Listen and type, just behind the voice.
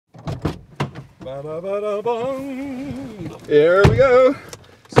Here we go.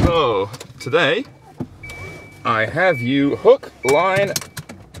 So, today I have you hook, line,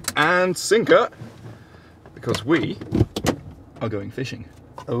 and sinker because we are going fishing.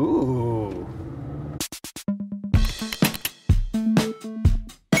 Ooh.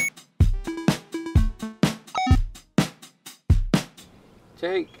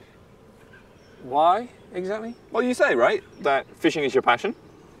 Jake, why exactly? Well, you say, right, that fishing is your passion?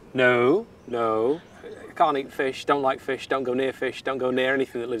 No. I can't eat fish, don't like fish, don't go near fish, don't go near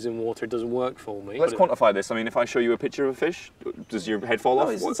anything that lives in water. It doesn't work for me. Let's quantify this. I mean, if I show you a picture of a fish, does your head fall off?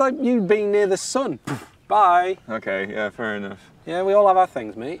 It's like you being near the sun. Bye. Okay, yeah, fair enough. Yeah, we all have our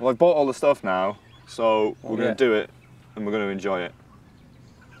things, mate. Well, I've bought all the stuff now, so we're going to do it, and we're going to enjoy it.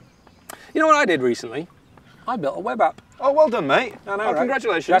 You know what I did recently? I built a web app. Oh, well done, mate. I know, right?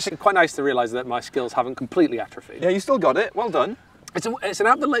 Congratulations. It's actually quite nice to realise that my skills haven't completely atrophied. Yeah, you still got it. Well done. It's an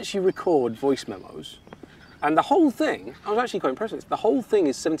app that lets you record voice memos. And the whole thing, I was actually quite impressed with this, the whole thing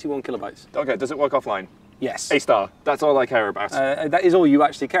is 71 kilobytes. Okay, does it work offline? Yes. A star. That's all I care about. That is all you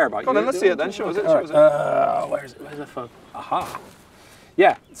actually care about. Go on then, let's see it then. Show us it. Where is it? Where's the phone? Aha.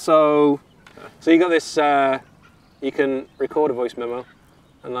 Yeah, so you got this, you can record a voice memo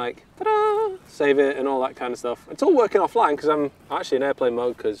and like, ta-da, save it and all that kind of stuff. It's all working offline because I'm actually in airplane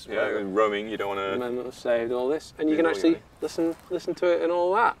mode because roaming, you don't want to... Memo saved all this. And you can actually listen to it and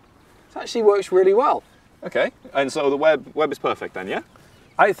all that. It actually works really well. Okay, and so the web is perfect then, yeah?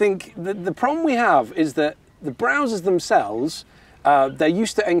 I think the problem we have is that the browsers themselves, they're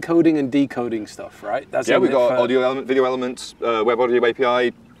used to encoding and decoding stuff, right? We've got audio element, video elements, web audio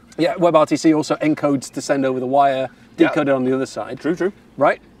API. Yeah, WebRTC also encodes to send over the wire, decode it on the other side. True.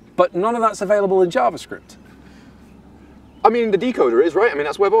 Right? But none of that's available in JavaScript. I mean, the decoder is, right? I mean,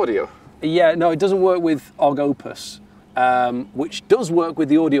 that's web audio. Yeah, no, it doesn't work with OGG Opus. Which does work with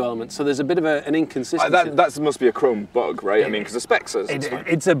the audio element, so there's a bit of an inconsistency. That must be a Chrome bug, right? I mean, because the spec says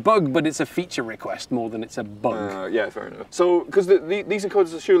it's a bug, but it's a feature request more than it's a bug. Yeah, fair enough. So, because these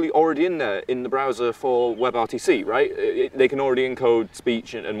encoders are surely already in there in the browser for WebRTC, right? They can already encode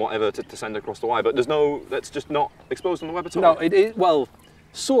speech and whatever to send across the wire, but that's just not exposed on the web at all. No, well,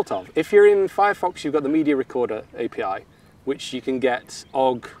 sort of. If you're in Firefox, you've got the Media Recorder API, which you can get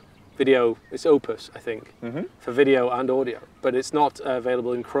OGG video, it's Opus, I think, for video and audio, but it's not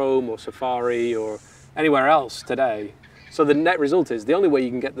available in Chrome or Safari or anywhere else today. So the net result is the only way you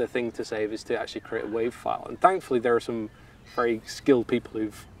can get the thing to save is to actually create a WAV file. And thankfully there are some very skilled people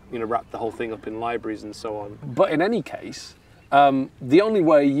who've wrapped the whole thing up in libraries and so on. But in any case, the only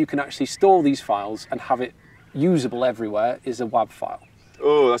way you can actually store these files and have it usable everywhere is a WAV file.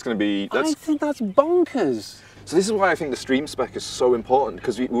 Oh, that's going to be... I think that's bonkers. So this is why I think the stream spec is so important,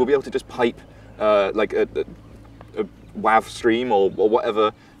 because we'll be able to just pipe like a WAV stream or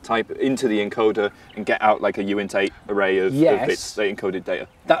whatever type into the encoder and get out like a uint8 array of bits, the encoded data.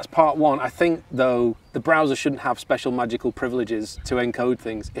 That's part one. I think, though, the browser shouldn't have special magical privileges to encode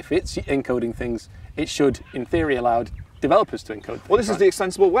things. If it's encoding things, it should, in theory, allow developers to encode things. Well, this is the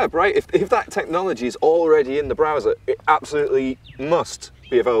extensible web, right? If that technology is already in the browser, it absolutely must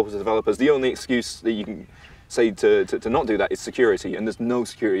be available to developers. The only excuse that you can say to not do that is security, and there's no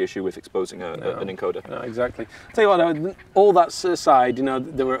security issue with exposing an encoder. No, exactly. I'll tell you what, all that aside,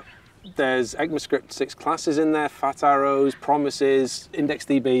 there's ECMAScript 6 classes in there, fat arrows, promises,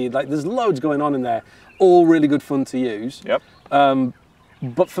 IndexedDB, like there's loads going on in there, all really good fun to use. Yep.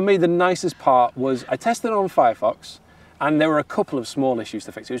 But for me, the nicest part was I tested it on Firefox, and there were a couple of small issues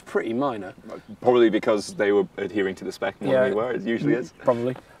to fix. It was pretty minor. Probably because they were adhering to the spec more than we were, it usually is.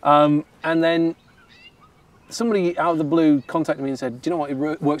 Probably. And then somebody out of the blue contacted me and said, do you know what,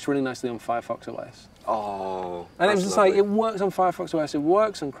 it works really nicely on Firefox OS. Oh, and it was just like, it works on Firefox OS, it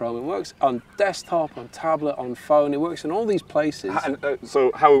works on Chrome, it works on desktop, on tablet, on phone, it works in all these places.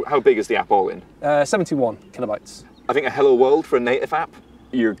 So how big is the app all in? 71 kilobytes. I think a Hello World for a native app,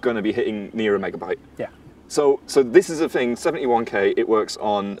 you're going to be hitting near a megabyte. Yeah. So this is a thing, 71K, it works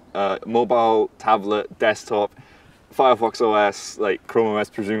on mobile, tablet, desktop, Firefox OS, like Chrome OS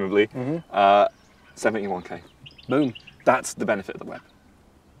presumably. 71K. Boom. That's the benefit of the web.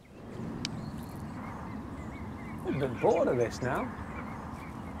 I'm a bit bored of this now.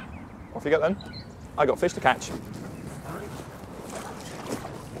 Off you go then. I got fish to catch.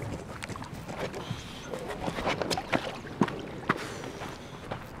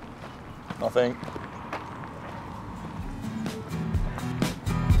 Nothing.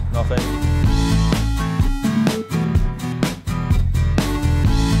 Nothing.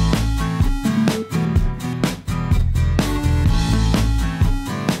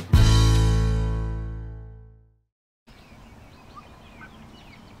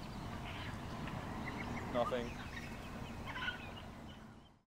 nothing.